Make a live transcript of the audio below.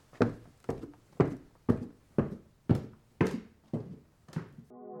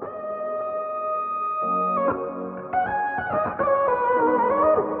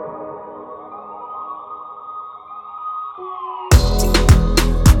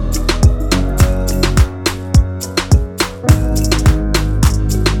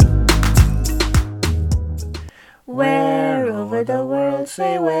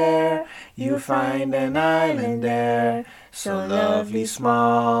say where, you find an island there, so lovely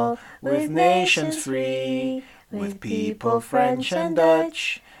small, with nations free, with people French and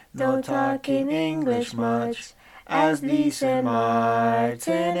Dutch, no talking English much, as the St.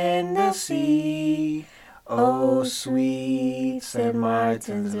 Maarten in the sea. Oh, sweet St.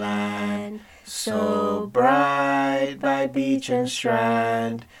 Martin's land, so bright by beach and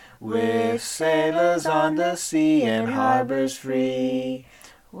strand, with sailors on the sea and harbors free,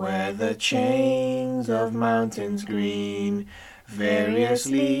 where the chains of mountains green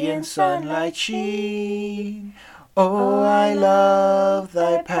variously in sunlight sheen. Oh, I love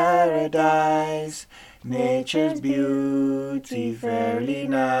thy paradise, nature's beauty fairly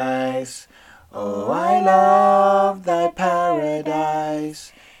nice. Oh, I love thy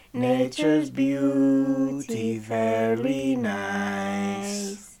paradise, nature's beauty fairly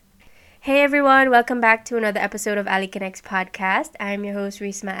nice. Hey everyone, welcome back to another episode of Ali Connects podcast. I'm your host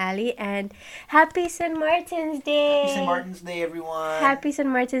Risma Ali, and happy St. Martin's Day! Happy St. Martin's Day, everyone! Happy St.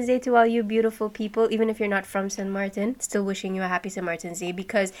 Martin's Day to all you beautiful people. Even if you're not from St. Martin, still wishing you a happy St. Martin's Day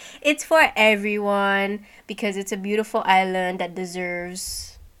because it's for everyone, because it's a beautiful island that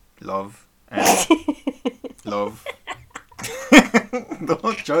deserves love. Love.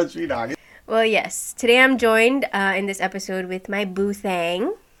 Don't judge me, dog. Well, yes. Today I'm joined in this episode with my boo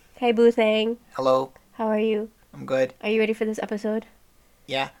Thang. Hey, boo Thang. Hello. How are you? I'm good. Are you ready for this episode?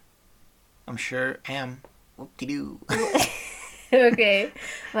 Yeah. I'm sure I am. Whoop-de-doo. Okay.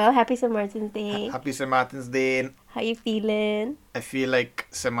 Well, happy St. Martin's Day. Happy St. Martin's Day. How you feeling? I feel like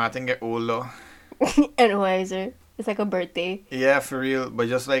St. Martin get older. And wiser. It's like a birthday. Yeah, for real. But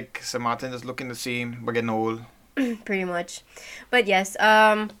just like St. Martin just looking the same, but getting old. Pretty much. But yes,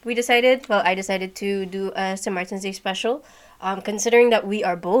 I decided to do a St. Martin's Day special. Considering that we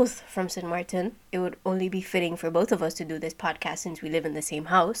are both from St. Martin, it would only be fitting for both of us to do this podcast since we live in the same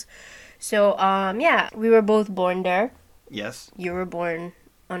house. So, yeah, we were both born there. Yes. You were born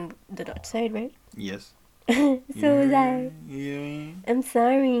on the Dutch side, right? Yes. So was I. Yeah. I'm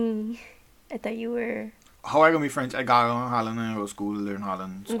sorry. I thought you were... How I gonna be French? I got on Holland and I go to school, learn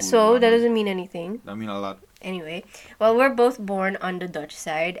Holland. So, that doesn't mean anything. That mean a lot. Anyway, well, we're both born on the Dutch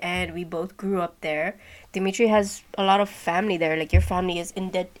side, and we both grew up there. Dimitri has a lot of family there. Like, your family is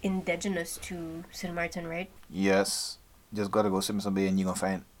indigenous to St. Martin, right? Yes. Just gotta go Simpson Bay and you're gonna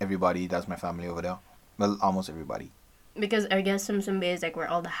find everybody that's my family over there. Well, almost everybody. Because I guess Simpson Bay is like where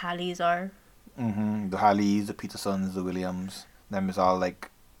all the Halleys are. The Halleys, the Petersons, the Williams. Them is all like...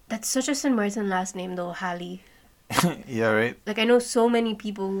 That's such a St. Martin last name, though, Halley. Yeah, right? Like, I know so many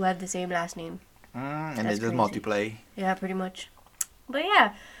people who have the same last name. And That's they just crazy. multiply. Yeah, pretty much. But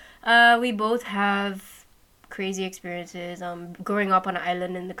yeah, we both have crazy experiences. Growing up on an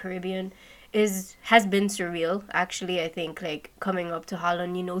island in the Caribbean has been surreal. Actually, I think like coming up to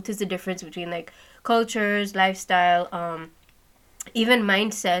Holland, you notice the difference between like cultures, lifestyle, even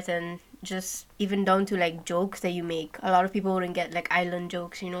mindset, and just even down to like jokes that you make. A lot of people wouldn't get like island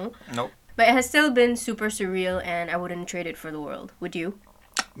jokes, you know. Nope. But it has still been super surreal, and I wouldn't trade it for the world. Would you?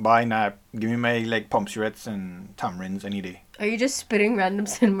 Buy now. Give me my like pumpsurettes and tamarinds any day. Are you just spitting random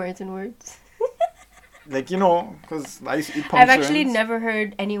St. Martin words? Like, you know, because I used to eat pumpsurettes. I've actually never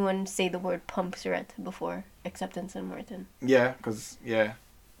heard anyone say the word pumpsurette before, except in St. Martin. Yeah, because, yeah.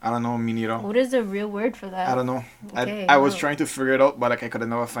 I don't know, me neither. What is the real word for that? I don't know. Okay, I was trying to figure it out, but like I could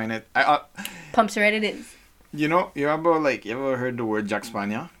never find it. Pumpsurette it is. You know, you ever heard the word Jack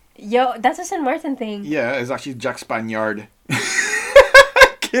Spaniard? Yo, that's a St. Martin thing. Yeah, it's actually Jack Spaniard.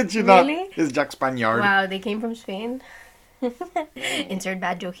 Kid you not. Really? It's Jack Spaniard. Wow, they came from Spain? Insert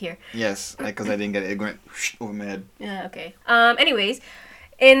bad joke here. Yes, because I didn't get it. It went over my head. Yeah, okay. Anyways,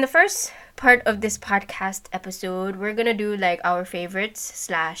 in the first part of this podcast episode, we're gonna do like our favorites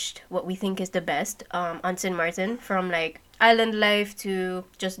 / what we think is the best on St. Martin, from like island life to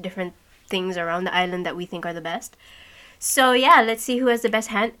just different things around the island that we think are the best. So yeah, let's see who has the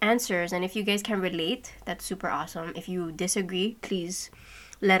best answers, and if you guys can relate, that's super awesome. If you disagree, please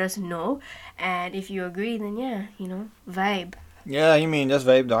let us know, and if you agree, then yeah, you know, vibe. Yeah, you mean just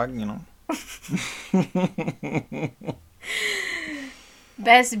vibe, dog, you know.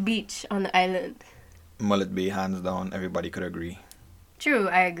 Best beach on the island. Mullet Bay, hands down, everybody could agree. True,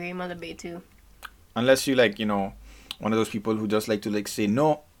 I agree, Mullet Bay too. Unless you like, you know, one of those people who just like to like say,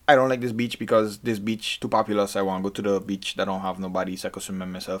 no, I don't like this beach because this beach too popular, so I want to go to the beach that don't have nobody so I can swim by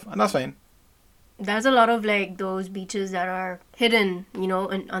myself, and that's fine. There's a lot of like those beaches that are hidden, you know,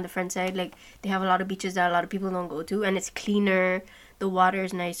 and on the front side, like they have a lot of beaches that a lot of people don't go to, and it's cleaner, the water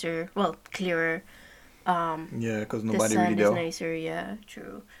is nicer, well, clearer. Yeah, because nobody the sun really there. is nicer, yeah,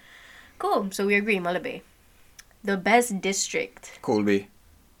 true. Cool, so we agree, Mullet Bay. The best district. Colby.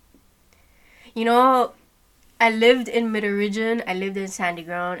 You know, I lived in Mid-Region, I lived in Sandy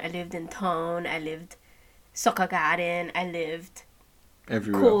Ground, I lived in Town, I lived Soccer Garden, I lived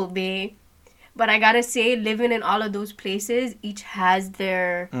Everywhere. Colby. But I gotta say, living in all of those places, each has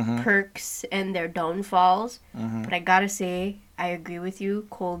their perks and their downfalls. But I gotta say, I agree with you.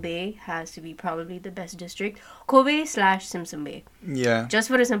 Colby has to be probably the best district. Colby / Simpson Bay. Yeah. Just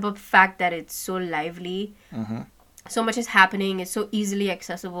for the simple fact that it's so lively. So much is happening. It's so easily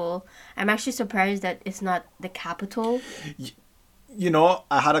accessible. I'm actually surprised that it's not the capital. You know,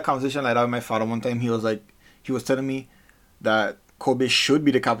 I had a conversation like that with my father one time. He was telling me that Kobe should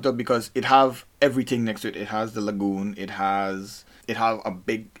be the capital because it have everything next to it. It has the lagoon. It have a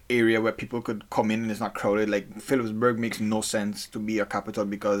big area where people could come in and it's not crowded. Like Phillipsburg makes no sense to be a capital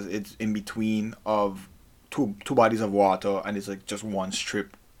because it's in between of two bodies of water and it's like just one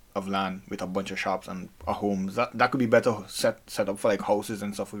strip of land with a bunch of shops and homes. That could be better set up for like houses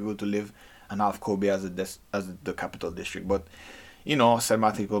and stuff for people to live and have Kobe as the capital district. But you know, send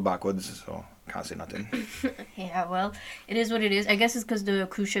my people backwards, so can't say nothing. Yeah, well, it is what it is. I guess it's because the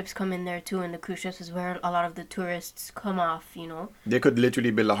cruise ships come in there too, and the cruise ships is where a lot of the tourists come off, you know. They could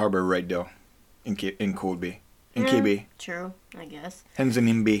literally build a harbor right there in Colby. In KB. True, I guess.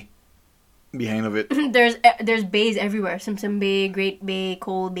 Henzenim Bay. Behind of it. There's bays everywhere. Simpson Bay, Great Bay,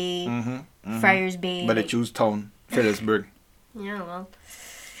 Cold Bay, Friars Bay. But they choose town. Phillipsburg. Yeah, well.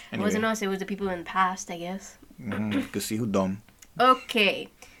 Anyway. It wasn't us, it was the people in the past, I guess. Could see who dumb. Okay.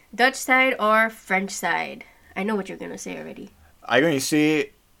 Dutch side or French side? I know what you're going to say already. I'm going to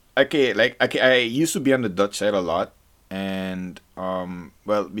say, I used to be on the Dutch side a lot. And,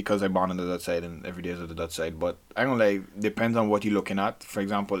 well, because I'm born on the Dutch side and every day is on the Dutch side. But I don't like, depends on what you're looking at. For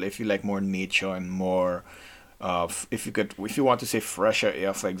example, if you like more nature and more, if you want to say fresher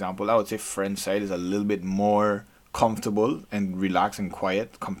air, for example, I would say French side is a little bit more comfortable and relaxed and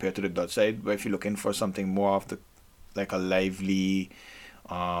quiet compared to the Dutch side. But if you're looking for something more of the, like a lively,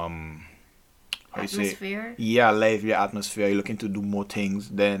 atmosphere? Lively atmosphere. You're looking to do more things,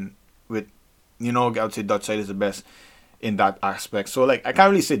 then with, you know, I would say Dutch side is the best in that aspect. So, like, I can't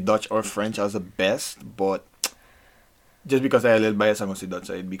really say Dutch or French as the best, but just because I'm a little biased, I'm going to say Dutch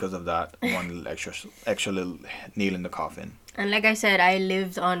side because of that one little extra little nail in the coffin. And like I said, I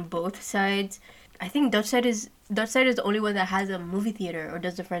lived on both sides. I think Dutch side is the only one that has a movie theater, or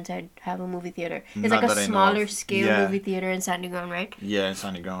does the French side have a movie theater? It's Not like a that I know smaller of. scale Yeah. movie theater in Sandy Ground, right? Yeah, in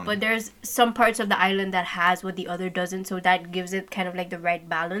Sandy Ground. But there's some parts of the island that has what the other doesn't, so that gives it kind of like the right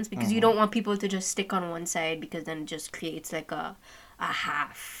balance, because you don't want people to just stick on one side, because then it just creates like a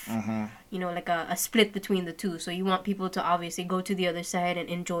half, you know, like a split between the two. So you want people to obviously go to the other side and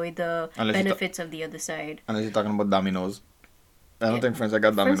enjoy the benefits of the other side. Unless you're talking about Domino's. I don't think French side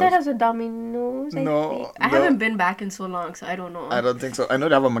got French Domino's. side has a Domino's, I No, think. I haven't been back in so long, so I don't know. I don't think so. I know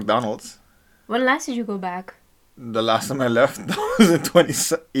they have a McDonald's. When last did you go back? The last time I left, that was in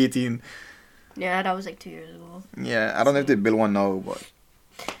 2018. Yeah, that was like 2 years ago. Yeah, I don't know if they build one now, but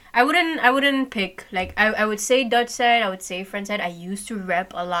I wouldn't pick, like, I would say Dutch side, I would say French side. I used to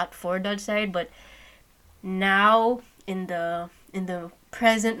rep a lot for Dutch side, but now in the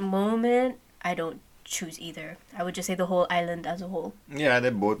present moment, I don't choose either. I would just say the whole island as a whole. yeah,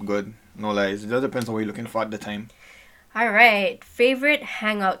 they're both good. No lies. It just depends on what you're looking for at the time. All right, favorite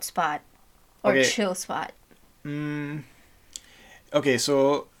hangout spot or Okay. chill spot? Okay,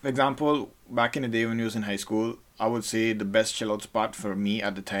 so for example, back in the day when we was in high school, I would say the best chill out spot for me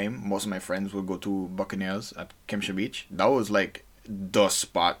at the time, most of my friends would go to Buccaneers at Kimsha Beach. That was like the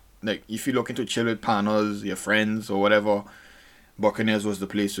spot. Like if you're looking to chill with partners, your friends or whatever, Buccaneers was the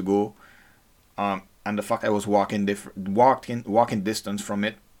place to go. And the fact I was walking distance from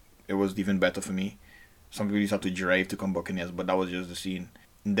it, it was even better for me. Some people used to have to drive to come Buccaneers, but that was just the scene.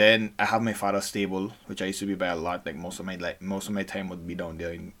 Then I have my father's stable, which I used to be by a lot. Like most of my time would be down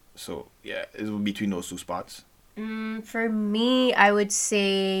there. So yeah, it was between those two spots. For me, I would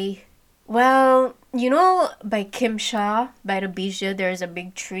say, well, you know, by Kimsha, by the beach there is a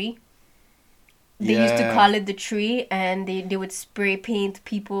big tree. They used to Yeah. call it the tree, and they would spray paint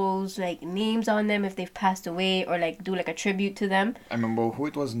people's like names on them if they've passed away, or like do like a tribute to them. I remember who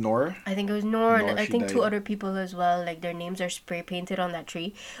it was, Nor. I think it was Nor, and Nor, I she think two died. other people as well. Like their names are spray painted on that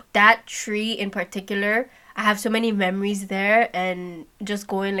tree. That tree in particular, I have so many memories there, and just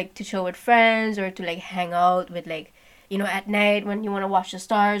going like to chill with friends or to like hang out with, like, you know, at night when you want to watch the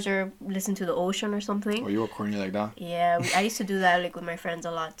stars or listen to the ocean or something. Oh, you were corny like that? Yeah, I used to do that like with my friends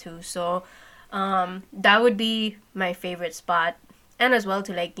a lot too. So, that would be my favorite spot, and as well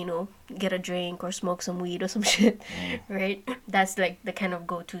to, like, you know, get a drink or smoke some weed or some shit, right? That's like the kind of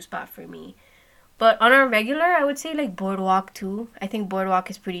go-to spot for me. But on a regular, I would say like Boardwalk too. I think Boardwalk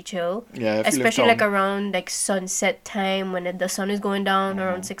is pretty chill. Yeah, if you live Especially like town. around like sunset time when the sun is going down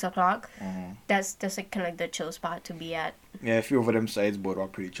around 6 o'clock. That's like kind of like the chill spot to be at. Yeah, if you're over them sides,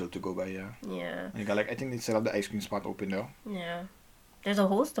 Boardwalk pretty chill to go by, yeah. Yeah. And you got like, I think they still have the ice cream spot open there. Yeah. There's a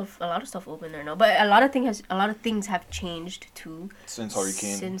lot of stuff open there now, but a lot of things have changed too. Since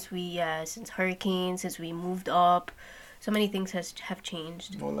Hurricane. Since Hurricane, since we moved up, so many things have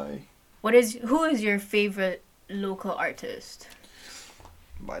changed. No lie. Who is your favorite local artist?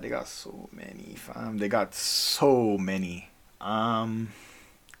 But they got so many, fam. They got so many. I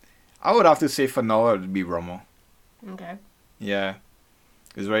would have to say for now it would be Romo. Okay. Yeah.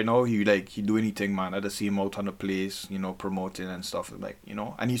 Because right now he do anything, man. I just see him out on the place, promoting and stuff. Like,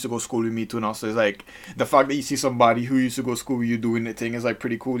 and he used to go to school with me too now. So it's like the fact that you see somebody who used to go to school with you doing the thing is like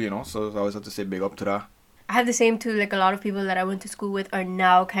pretty cool, So I always have to say big up to that. I have the same too. Like a lot of people that I went to school with are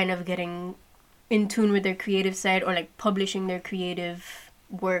now kind of getting in tune with their creative side or like publishing their creative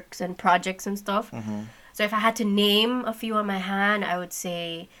works and projects and stuff. So if I had to name a few on my hand, I would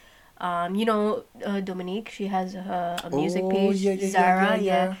say, Dominique, she has a music page. Yeah, Zara,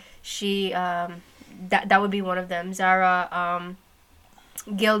 yeah. She, that would be one of them. Zara,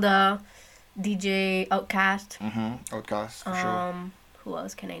 Gilda, DJ Outcast. Outcast, for sure. Who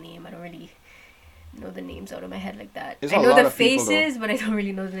else can I name? I don't really know the names out of my head like that. It's I a know lot the of people, faces, but I don't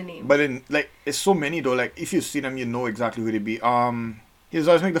really know the names. But then, like, it's so many, though. Like, if you see them, you know exactly who they be. He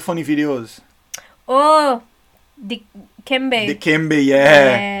always make the funny videos. Oh, the Kembe. The Kimbe,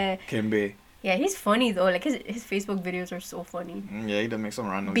 yeah. Kimbe. Yeah, he's funny though. Like his Facebook videos are so funny. Yeah, he does make some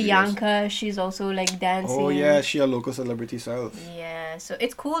random Bianca, videos. she's also like dancing. Oh yeah, she a local celebrity self. Yeah, so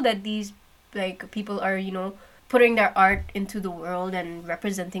it's cool that these like people are putting their art into the world and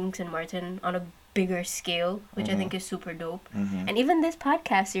representing St. Martin on a bigger scale, which I think is super dope. And even this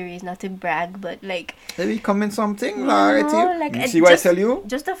podcast series, not to brag, but like they becoming something, like you see what I tell you?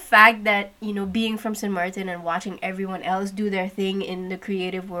 Just the fact that being from St. Martin and watching everyone else do their thing in the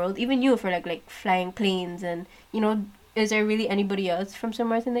creative world, even you for like flying planes, and is there really anybody else from St.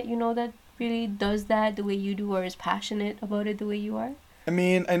 Martin that that really does that the way you do or is passionate about it the way you are? I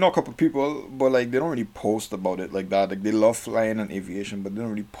mean, I know a couple of people, but like they don't really post about it like that. Like they love flying and aviation, but they don't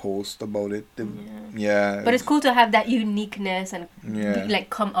really post about it. Yeah. But it's cool to have that uniqueness and yeah.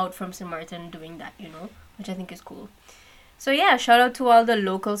 come out from St. Martin doing that, which I think is cool. So yeah, shout out to all the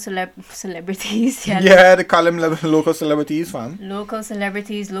local celebrities. Yeah, they call them local celebrities, fam. Local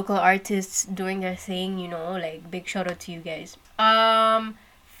celebrities, local artists doing their thing, like big shout out to you guys.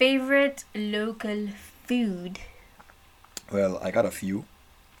 Favorite local food? Well, I got a few.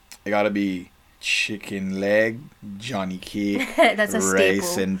 It gotta be chicken leg, Johnny cake, That's a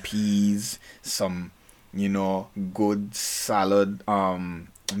rice staple. and peas, some, good salad.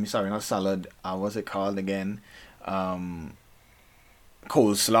 Not salad. What's it called again?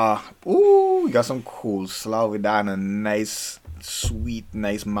 Coleslaw. Ooh, you got some coleslaw with that and a nice, sweet,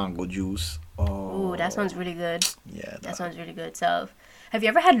 nice mango juice. Oh, Ooh, that sounds really good. Yeah, That sounds really good. So, have you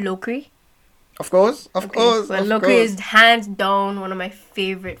ever had lokri? Of course. Well, lokri is hands down one of my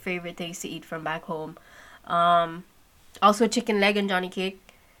favorite things to eat from back home. Also chicken leg and Johnny cake.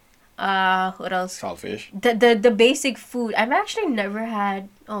 What else? Saltfish. The basic food. I've actually never had.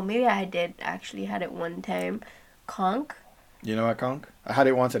 Oh, maybe I did actually had it one time. Conch. You know what conch? I had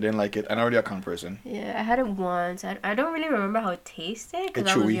it once. I didn't like it. I'm already a conch person. Yeah, I had it once. I don't really remember how it tasted because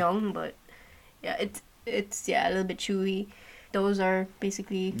I was young, but yeah, it's a little bit chewy. Those are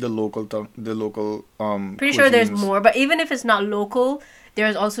basically the local pretty sure there's more, but even if it's not local,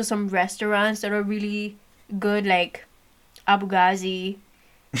 there's also some restaurants that are really good, like Abu Ghazi.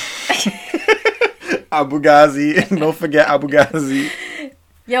 Abu Ghazi. Don't forget Abu Ghazi.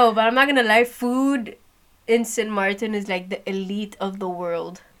 Yo, but I'm not gonna lie, food in St. Martin is like the elite of the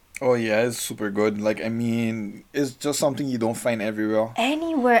world. Oh yeah, it's super good. Like, I mean, it's just something you don't find everywhere.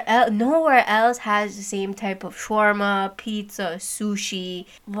 Anywhere else, nowhere else has the same type of shawarma, pizza, sushi.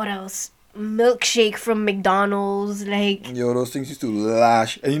 What else? Milkshake from McDonald's, like. Yo, those things used to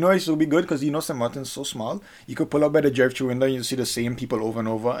lash. And it used to be good because St. Martin's so small. You could pull up by the drive-thru window and you see the same people over and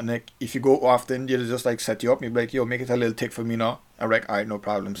over. And like, if you go often, they'll just like set you up. You'll be like, yo, make it a little tick for me now. I'm like, alright, no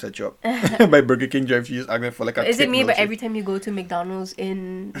problem, set you up. By Burger King drive-thru, just asking for like a Is it me? milkshake. But every time you go to McDonald's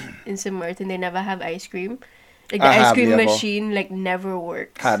in St. Martin, they never have ice cream. Like the ice cream machine like never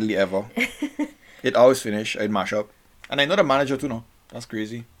works. Hardly ever. It always finish. I'd mash up. And I know the manager too now. That's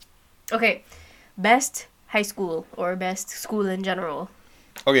crazy. Okay, best high school or best school in general.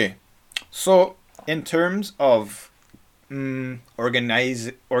 Okay, so in terms of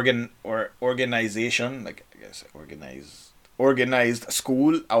organization, like I guess organized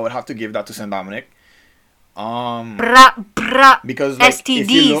school, I would have to give that to St. Dominic. Because like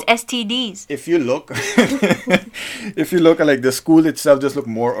STDs. if you look if you look at like the school itself just look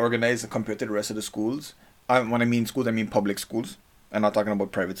more organized compared to the rest of the schools. When I mean schools, I mean public schools. I'm not talking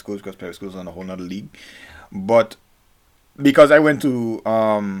about private schools because private schools are on a whole nother league. But because I went to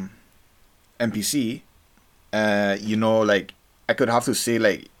MPC, like I could have to say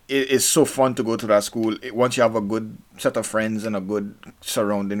like it's so fun to go to that school once you have a good set of friends and a good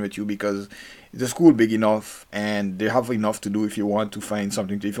surrounding with you, because the school big enough and they have enough to do. If you want to find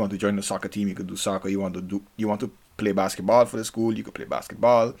something if you want to join the soccer team, you could do soccer. You want to play basketball for the school, you could play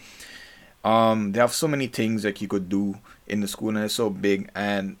basketball. They have so many things that you could do in the school, and it's so big.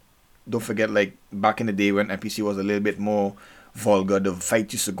 And don't forget, like back in the day when MPC was a little bit more vulgar, the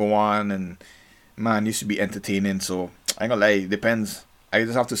fight used to go on, and man, it used to be entertaining. So I ain't gonna lie, it depends. I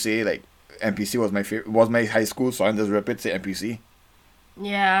just have to say like MPC was my high school, so I just rep it, say MPC.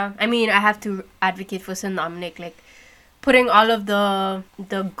 Yeah, I mean, I have to advocate for St. Dominic, like putting all of the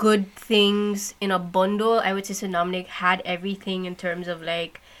good things in a bundle. I would say St. Dominic had everything in terms of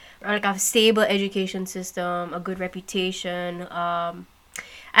like a stable education system, a good reputation.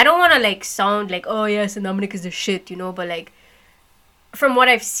 I don't want to like sound like, oh yeah, St. Dominic is the shit, but like from what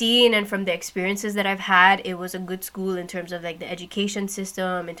I've seen and from the experiences that I've had, it was a good school in terms of like the education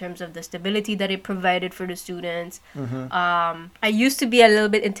system, in terms of the stability that it provided for the students. Mm-hmm. I used to be a little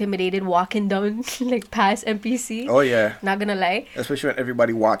bit intimidated walking down like past MPC. Oh yeah. Not gonna lie. Especially when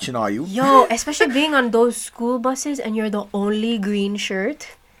everybody watching are you. Yo, especially being on those school buses and you're the only green shirt.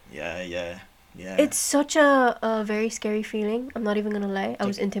 Yeah. It's such a very scary feeling. I'm not even gonna lie. I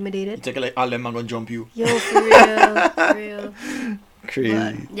was intimidated. You take it like all them are gonna jump you. Yo, for real. Crazy.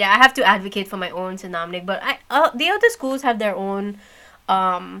 But, yeah, I have to advocate for my own St. Dominic, but the other schools have their own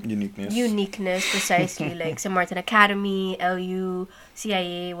uniqueness precisely. Like St. Martin Academy, LU,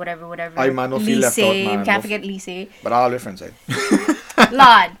 CIA, whatever. I man, don't feel left out, man. Can't forget Lycée. But all different side.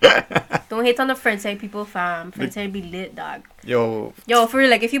 Lord, don't hate on the French side people, fam. French side be lit, dog. Yo, for real,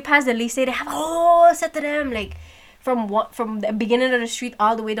 like if you pass the Lycée, they have a whole set of them, like from the beginning of the street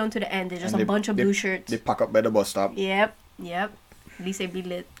all the way down to the end. There's just a bunch of blue shirts. They pack up by the bus stop. Yep. Lycée be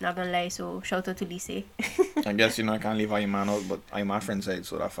lit, not gonna lie, so shout out to Lycée. I guess, I can't leave Iman out, but I'm friend side,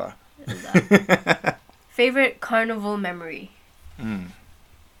 so that far. Favorite carnival memory?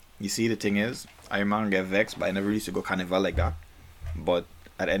 You see, the thing is, Iman get vexed, but I never used to go carnival like that. But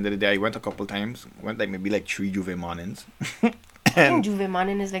at the end of the day, I went a couple times. Went like maybe like 3 Juve mornings. I think Juve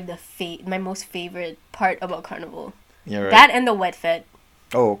morning is like my most favorite part about carnival. Yeah, right. That and the wet fed.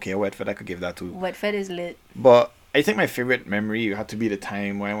 Oh, okay, a wet fed, I could give that too. Wet fed is lit. But I think my favorite memory had to be the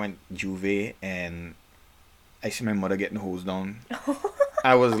time when I went Juve and I see my mother getting hosed down.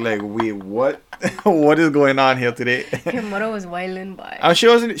 I was like, wait, what? What is going on here today? Your mother was wilding by.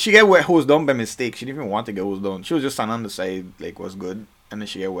 She get wet hosed down by mistake. She didn't even want to get hosed down. She was just standing on the side, like, was good. And then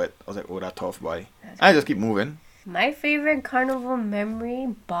she get wet. I was like, oh, that tough, boy. I just keep moving. My favorite carnival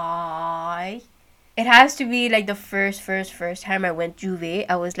memory, bye. It has to be like the first time I went Juve.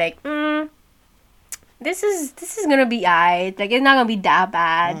 I was like, this is gonna be aight. Like, it's not gonna be that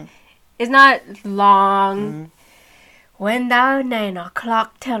bad. It's not long. When that 9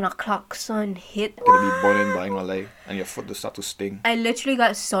 o'clock, 10 o'clock sun hit, gonna be burning by my life, and your foot just start to sting. I literally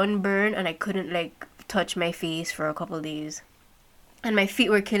got sunburned and I couldn't like touch my face for a couple days, and my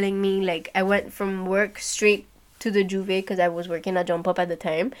feet were killing me. Like, I went from work straight to the Juve because I was working at Jump Up at the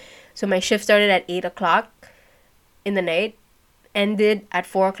time, so my shift started at 8 o'clock in the night, ended at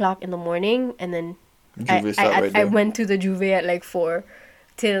 4 o'clock in the morning, and then I went to the Juve at like 4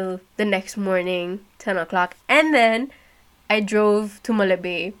 till the next morning, 10 o'clock, and then I drove to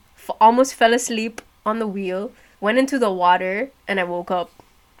Malebe, almost fell asleep on the wheel, went into the water, and I woke up.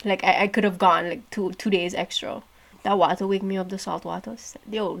 Like, I could have gone like two days extra. That water wake me up, the salt water.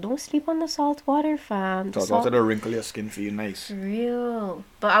 Yo, don't sleep on the salt water, fam. Salt water to wrinkle your skin for you nice. Real.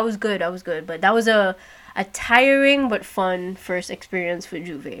 But I was good. But that was a tiring but fun first experience for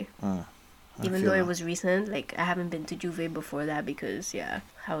Juve. Even though it was recent, like, I haven't been to Juve before that because,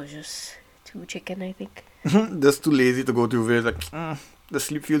 I was just too chicken, I think. Just too lazy to go to Juve. Like, the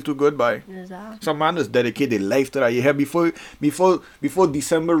sleep feel too good, bye. Some man just dedicate their life to that. You hear before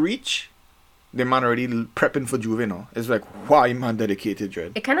December reach, the man already prepping for Juve now. It's like, why man dedicated,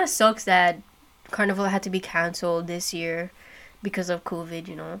 Dread? It kind of sucks that Carnival had to be cancelled this year because of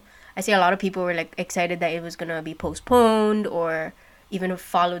COVID, I see a lot of people were, like, excited that it was going to be postponed or even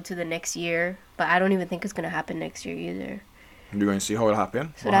followed to the next year, but I don't even think it's gonna happen next year either. You're going to see how it'll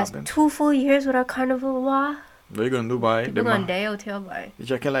happen. So that's 2 full years without Carnival. Wow. What you gonna do, boy? People gonna die out here, boy. You're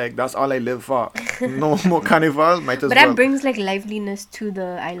checking like, that's all I live for. No more carnival, might as But well. that brings like liveliness to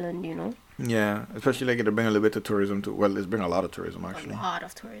the island, you know? Yeah, especially like it'll bring a little bit of tourism too. Well, it's bring a lot of tourism actually. A lot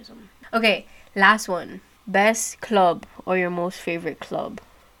of tourism. Okay, last one. Best club or your most favorite club?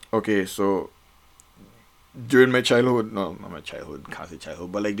 Okay, so during my childhood, no, not my childhood, can't say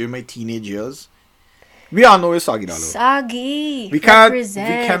childhood, but like during my teenage years, we all know it's Sagi Dalo. Sagi. We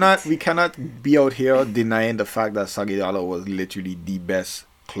cannot be out here denying the fact that Sagi Dalo was literally the best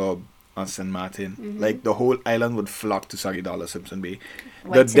club on St. Martin. Mm-hmm. Like the whole island would flock to Sagi Dalo, Simpson Bay.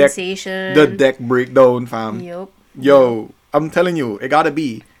 White sensation. The deck breakdown, fam. Yep. Yo, I'm telling you, it gotta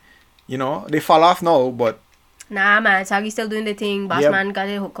be. You know, they fall off now, but nah, man, Sagi's still doing the thing. Boss man got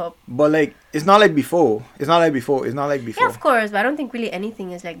it hook up. but like it's not like before. Yeah, of course, but I don't think really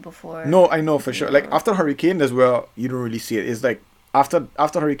anything is like before. No, I know for sure. Like after Hurricane, that's where you don't really see it. It's like after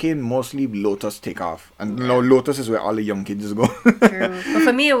Hurricane, mostly Lotus take off, and now Lotus is where all the young kids go. True, but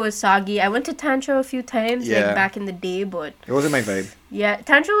for me it was Sagi. I went to Tantra a few times, like back in the day, but it wasn't my vibe. Yeah,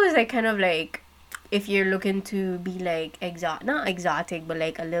 Tantra was like kind of like if you're looking to be like not exotic, but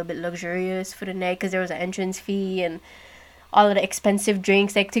like a little bit luxurious for the night, because there was an entrance fee and all of the expensive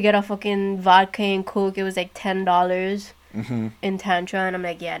drinks. Like to get a fucking vodka and coke, it was like $10 in Tantra, and I'm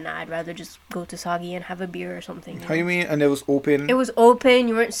like, yeah, nah, I'd rather just go to Sagi and have a beer or something. How you mean? And it was open. It was open.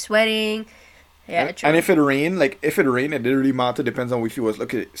 You weren't sweating. Yeah, true. And if it rained, it didn't really matter. Depends on if you was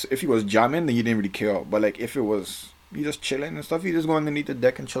if he was jamming, then you didn't really care. But like if it was you just chilling and stuff, you just go underneath the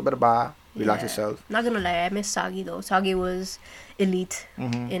deck and chill by the bar, relax yourself. Not gonna lie, I miss Sagi though. Sagi was elite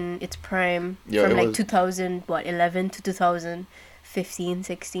in its prime from like 2011 to 2015,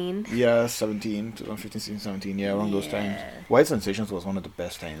 16. Yeah, 2015, 16, 17, yeah, around those times. White Sensations was one of the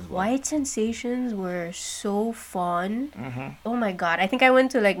best times. White Sensations were so fun. Oh my god, I think I went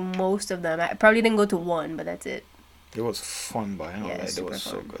to like most of them. I probably didn't go to one, but that's it. It was fun, but I don't know, it was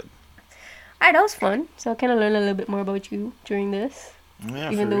so good. Alright, that was fun. So I kind of learned a little bit more about you during this. Yeah,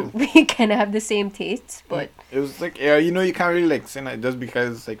 even though we kind of have the same tastes, but it was like you know, you can't really like say that just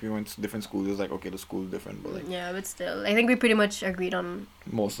because like we went to different schools. It was like okay, the school's different, but like but still, I think we pretty much agreed on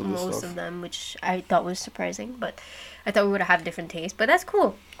most of them, which I thought was surprising. But I thought we would have different tastes. But that's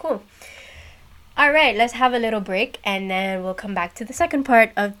cool. All right, let's have a little break, and then we'll come back to the second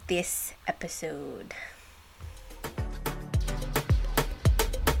part of this episode.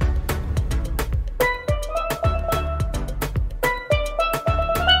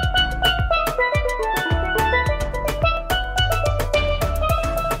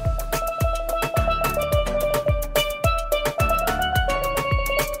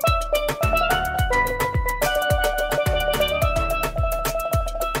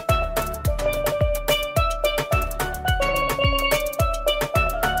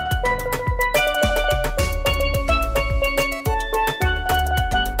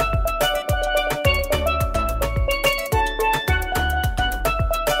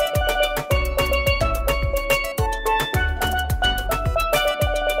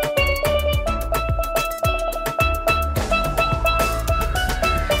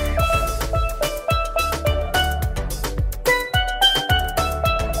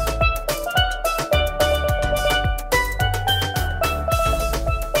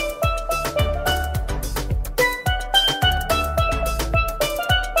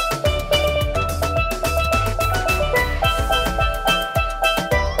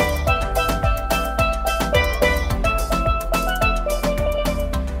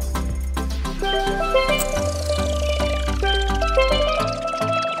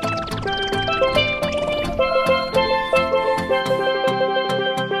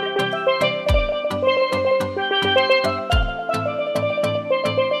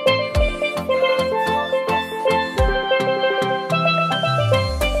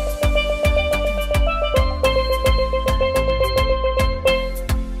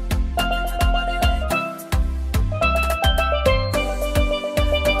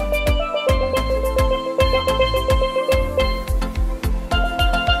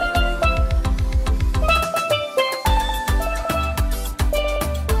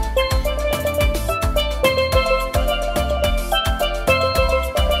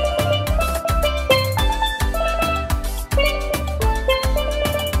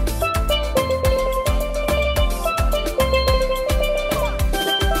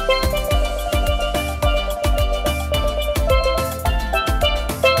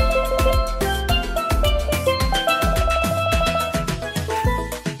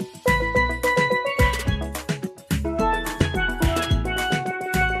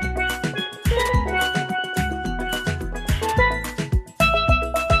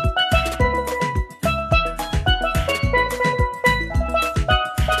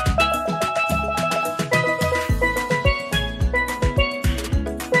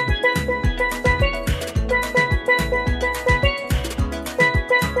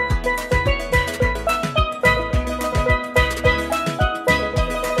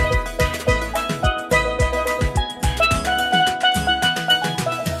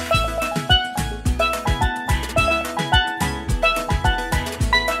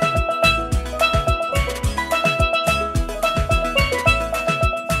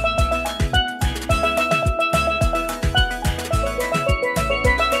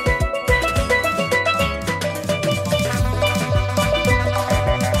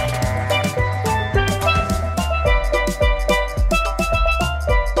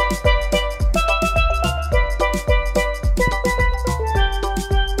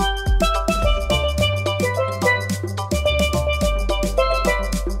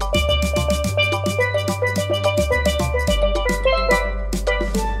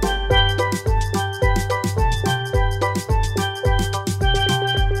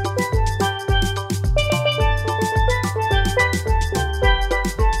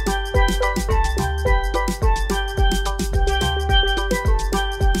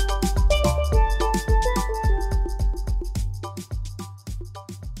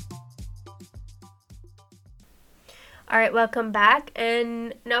 right, welcome back.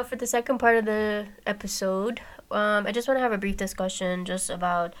 And now for the second part of the episode, I just want to have a brief discussion just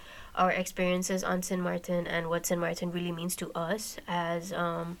about our experiences on Sint Maarten and what Sint Maarten really means to us as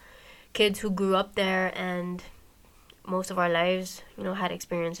kids who grew up there and most of our lives, had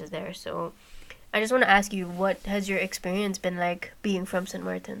experiences there. So I just want to ask you, what has your experience been like being from Sint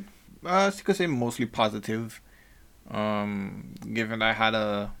Maarten? You could say mostly positive. Given I had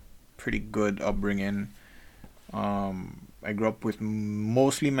a pretty good upbringing. I grew up with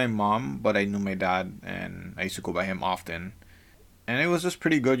mostly my mom, but I knew my dad and I used to go by him often. And it was just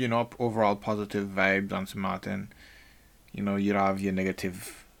pretty good, overall positive vibes on Sint Maarten. You'd have your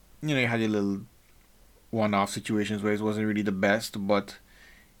negative, you had your little one-off situations where it wasn't really the best, but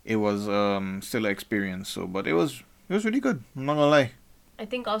it was still an experience. So, but it was really good. I'm not gonna lie. I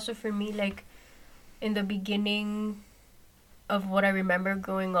think also for me, like in the beginning of what I remember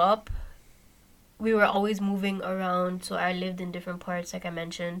growing up, we were always moving around. So I lived in different parts, like I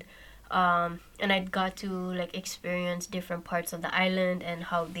mentioned, and I got to like experience different parts of the island and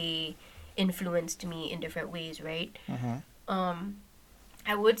how they influenced me in different ways, right?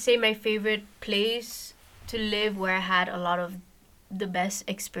 I would say my favorite place to live, where I had a lot of the best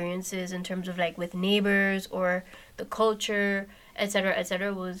experiences in terms of like with neighbors or the culture,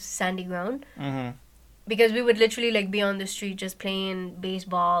 etc., was Sandy Ground. Because we would literally like be on the street just playing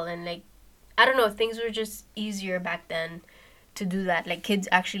baseball, and like, I don't know, things were just easier back then to do that. Like kids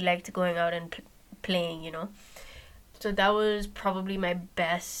actually liked going out and playing. So that was probably my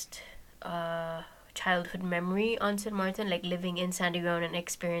best childhood memory on Sint Maarten, like living in Sandy Ground and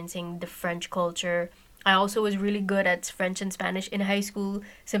experiencing the French culture. I also was really good at French and Spanish in high school,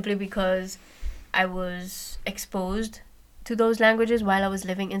 simply because I was exposed to those languages while I was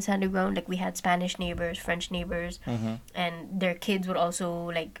living in Sandy Ground. Like we had Spanish neighbors, French neighbors, and their kids would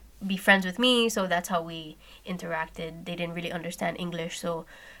also like be friends with me, so that's how we interacted. They didn't really understand English, so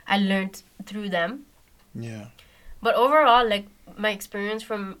I learned through them. Yeah. But overall, like my experience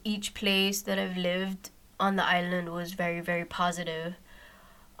from each place that I've lived on the island was very, very positive.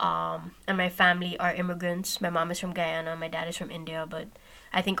 And my family are immigrants. My mom is from Guyana, my dad is from India, but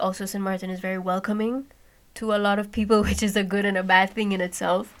I think also Sint Maarten is very welcoming to a lot of people, which is a good and a bad thing in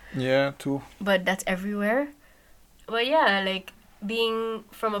itself. Yeah, too. But that's everywhere. But yeah, like being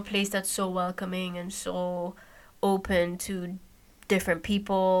from a place that's so welcoming and so open to different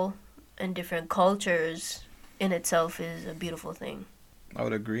people and different cultures in itself is a beautiful thing. I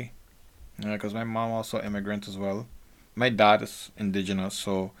would agree. Yeah, because my mom also immigrant as well. My dad is indigenous,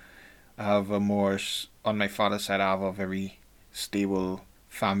 so I have on my father's side, I have a very stable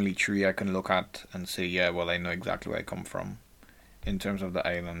family tree I can look at and say, yeah, well, I know exactly where I come from in terms of the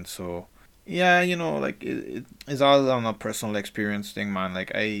island. So yeah, like it's all on a personal experience thing, man.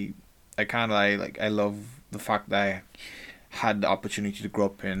 Like I love the fact that I had the opportunity to grow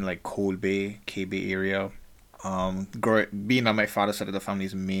up in like Cold Bay, K-Bay area. Being on my father's side of the family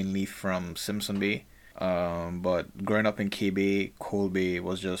is mainly from Simpson Bay. But growing up in K-Bay, Cold Bay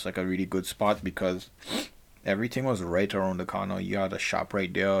was just like a really good spot because everything was right around the corner. You had a shop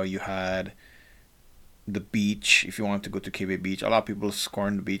right there. You had the beach if you wanted to go to K-Bay Beach. A lot of people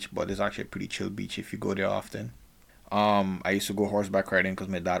scorn the beach, but it's actually a pretty chill beach if you go there often. I used to go horseback riding because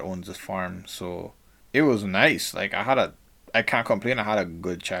my dad owns this farm, so it was nice. Like I can't complain. I had a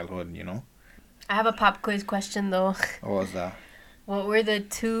good childhood, I have a pop quiz question though. What was that? What were the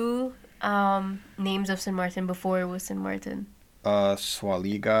two names of Sint Maarten before it was Sint Maarten?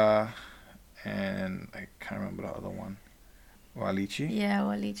 Swaliga, and I can't remember the other one. Walichi? Yeah,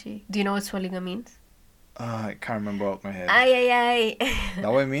 Walichi. Do you know what Swaliga means? I can't remember out my head. Ay.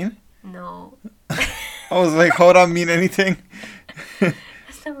 That what I mean? No. I was like, how would that mean anything?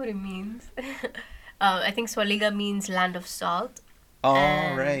 That's not what it means. I think Swaliga means land of salt. Oh,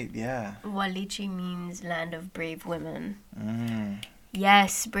 right, yeah. Walichi means land of brave women.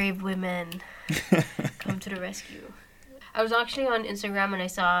 Yes, brave women. Come to the rescue. I was actually on Instagram and I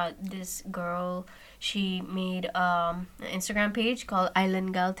saw this girl. She made an Instagram page called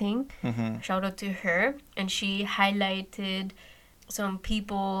Island Galting. Shout out to her. And she highlighted some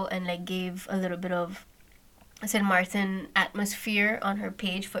people and like gave a little bit of Sint Maarten atmosphere on her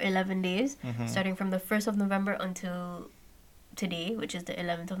page for 11 days, starting from the 1st of November until today, which is the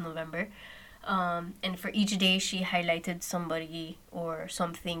 11th of November. And for each day, she highlighted somebody or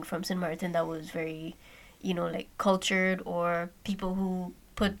something from Sint Maarten that was very, like cultured, or people who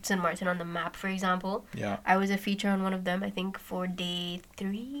put Sint Maarten on the map, for example. Yeah. I was a feature on one of them, I think for day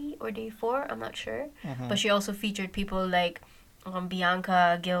 3 or day 4, I'm not sure. But she also featured people like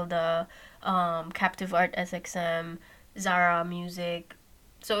Bianca, Gilda, Captive Art SXM, Zara Music.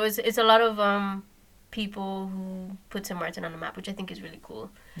 So it's a lot of people who put St. Maarten on the map, which I think is really cool.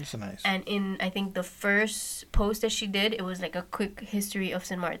 That's nice. And in, I think, the first post that she did, it was like a quick history of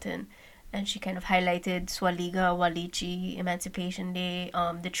St. Maarten. And she kind of highlighted Swaliga, Walichi, Emancipation Day,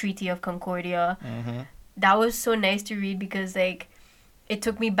 the Treaty of Concordia. Mm-hmm. That was so nice to read because, like, it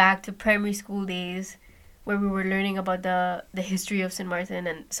took me back to primary school days where we were learning about the history of St. Maarten,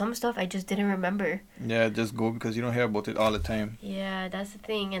 and some stuff I just didn't remember. Yeah, just go because you don't hear about it all the time. Yeah, that's the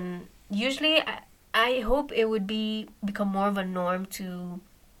thing. And usually I hope it would become more of a norm to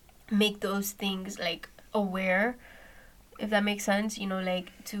make those things, like, aware, if that makes sense, you know,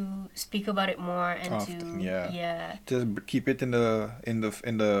 like, to speak about it more and Often, to yeah. Just keep it in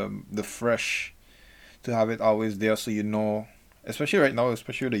the fresh, to have it always there, so you know, especially right now,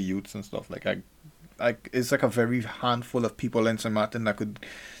 especially the youths and stuff. Like it's like a very handful of people in St. Maarten that could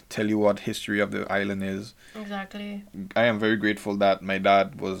tell you what history of the island is. Exactly. I am very grateful that my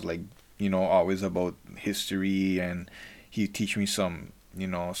dad was, like, you know, always about history, and he teach me some, you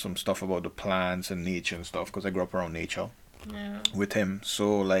know, some stuff about the plants and nature and stuff, because I grew up around nature. Yeah. With him.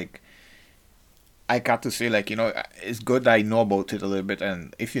 So, like, I got to say, like, you know, it's good that I know about it a little bit,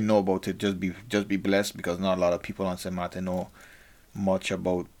 and if you know about it, just be blessed, because not a lot of people on St. Maarten know much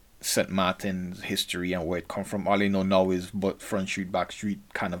about St. Maarten's history and where it come from. All they know now is but Front Street, Back Street,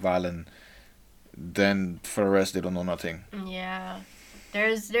 Carnival, and then for the rest they don't know nothing. Yeah.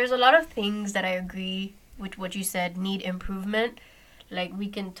 There's a lot of things that I agree with what you said need improvement. Like, we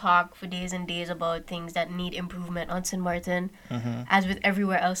can talk for days and days about things that need improvement on St. Maarten, as with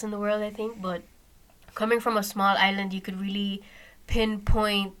everywhere else in the world, I think. But coming from a small island, you could really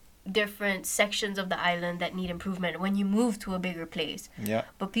pinpoint different sections of the island that need improvement when you move to a bigger place. Yeah.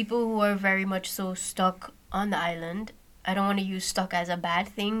 But people who are very much so stuck on the island, I don't want to use stuck as a bad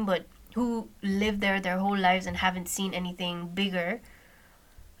thing, but who live there their whole lives and haven't seen anything bigger,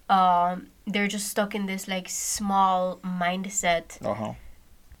 they're just stuck in this, like, small mindset.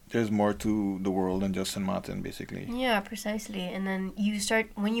 There's more to the world than just St. Maarten, basically. Yeah, precisely. And then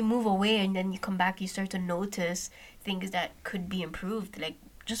when you move away and then you come back, you start to notice things that could be improved. Like,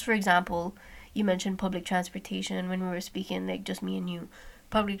 just for example, you mentioned public transportation when we were speaking, like, just me and you.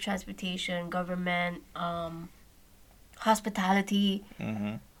 Public transportation, government, hospitality,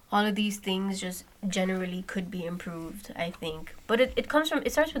 all of these things just generally could be improved, I think. But it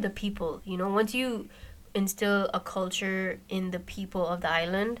starts with the people, you know. Once you instill a culture in the people of the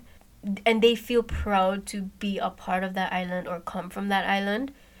island, and they feel proud to be a part of that island or come from that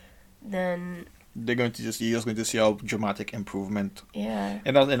island, then you're just going to see how dramatic improvement. Yeah.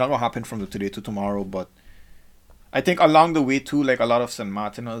 And it's not going to happen from today to tomorrow, but I think along the way too, like, a lot of St.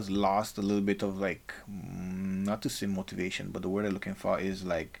 Martiners lost a little bit of, like, not to say motivation, but the word I'm looking for is,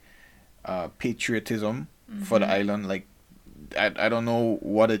 like, patriotism for the island. Like, I don't know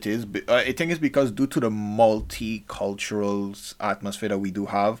what it is, but I think it's because due to the multicultural atmosphere that we do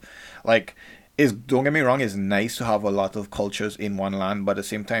have, like, don't get me wrong, it's nice to have a lot of cultures in one land, but at the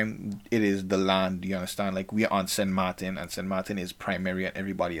same time, it is the land, you understand? Like, we are on St. Maarten, and St. Maarten is primary and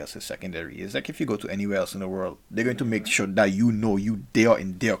everybody else is secondary. It's like if you go to anywhere else in the world, they're going to make sure that you know they are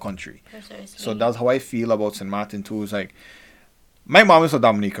in their country. Precisely. So that's how I feel about St. Maarten too. It's like, my mom is a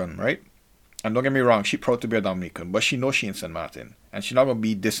Dominican, right? And don't get me wrong, she proud to be a Dominican, but she knows she in St. Maarten. And she not going to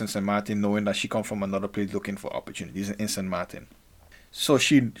be this in St. Maarten knowing that she come from another place looking for opportunities in St. Maarten. So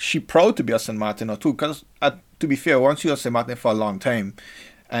she proud to be a St. Maartener too, because to be fair, once you're a St. Maarten for a long time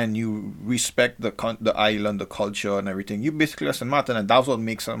and you respect the island, the culture and everything, you basically are St. Maarten, and that's what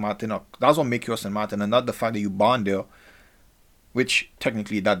makes St. Maarten up. That's what makes you a St. Maarten, and not the fact that you born there, which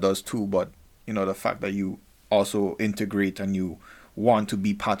technically that does too, but, you know, the fact that you also integrate and you want to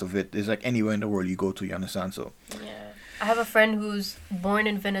be part of it is like anywhere in the world you go to, you understand? So yeah, I have a friend who's born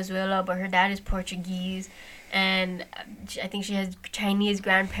in Venezuela, but her dad is Portuguese, and I think she has Chinese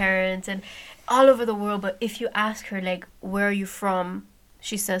grandparents and all over the world. But if you ask her, like, where are you from,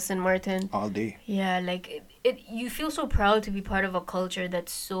 she says St. Maarten all day. Yeah, like, it you feel so proud to be part of a culture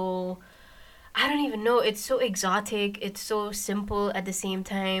that's so, I don't even know, it's so exotic, it's so simple at the same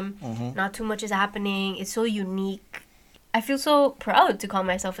time. Not too much is happening, it's so unique. I feel so proud to call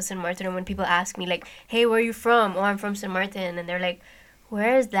myself a St. Maartener when people ask me, like, hey, where are you from? Oh, I'm from St. Maarten. And they're like,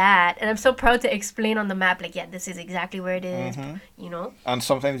 where is that? And I'm so proud to explain on the map, like, yeah, this is exactly where it is, you know? And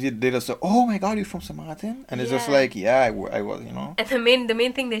sometimes they just say, oh my God, you're from St. Maarten? And it's just like, yeah, I was, you know? And the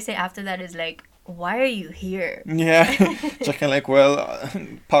main thing they say after that is, like, why are you here? Yeah. So I can, like, well,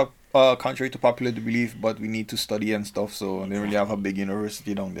 contrary to popular belief, but we need to study and stuff, so they really have a big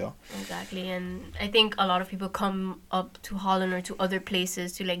university down there. Exactly, and I think a lot of people come up to Holland or to other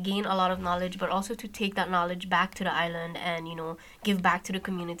places to like gain a lot of knowledge, but also to take that knowledge back to the island and, you know, give back to the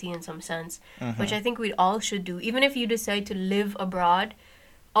community in some sense, which I think we all should do. Even if you decide to live abroad,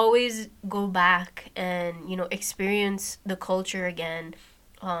 always go back and, you know, experience the culture again,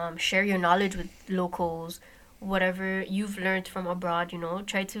 share your knowledge with locals, whatever you've learned from abroad, you know,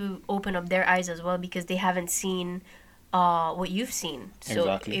 try to open up their eyes as well because they haven't seen what you've seen. So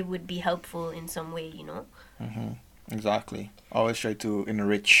Exactly. it would be helpful in some way, you know. Exactly. Always try to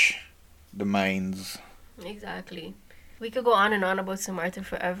enrich the minds. Exactly. We could go on and on about St. Martin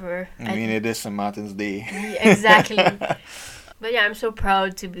forever. I mean, it is St. Martin's Day. Yeah, exactly. But yeah, I'm so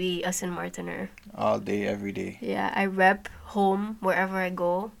proud to be a St. Martiner. All day, every day. Yeah, I rep home wherever I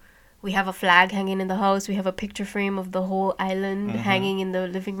go. We have a flag hanging in the house. We have a picture frame of the whole island hanging in the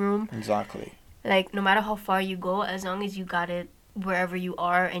living room. Exactly. Like, no matter how far you go, as long as you got it wherever you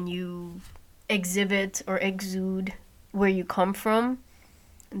are and you exhibit or exude where you come from,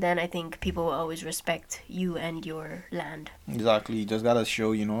 then I think people will always respect you and your land. Exactly. You just gotta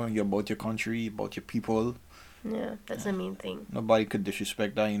show, you know, you're about your country, about your people. Yeah, that's the main thing. Nobody could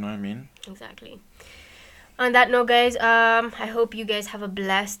disrespect that, you know what I mean? Exactly. On that note, guys, I hope you guys have a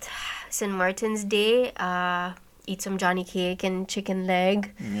blessed St. Martin's Day. Eat some Johnny cake and chicken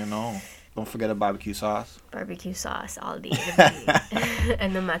leg. You know, don't forget the barbecue sauce. Barbecue sauce all day, every day.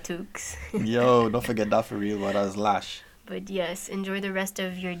 And the matooks. Yo, don't forget that for real, but that's lash. But yes, enjoy the rest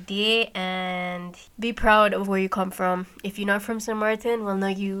of your day and be proud of where you come from. If you're not from St. Martin, well, now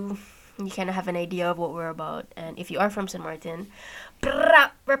you kind of have an idea of what we're about. And if you are from St. Martin,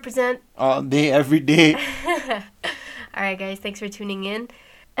 represent. All day, every day. Alright, guys, thanks for tuning in.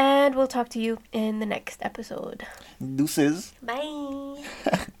 And we'll talk to you in the next episode. Deuces. Bye.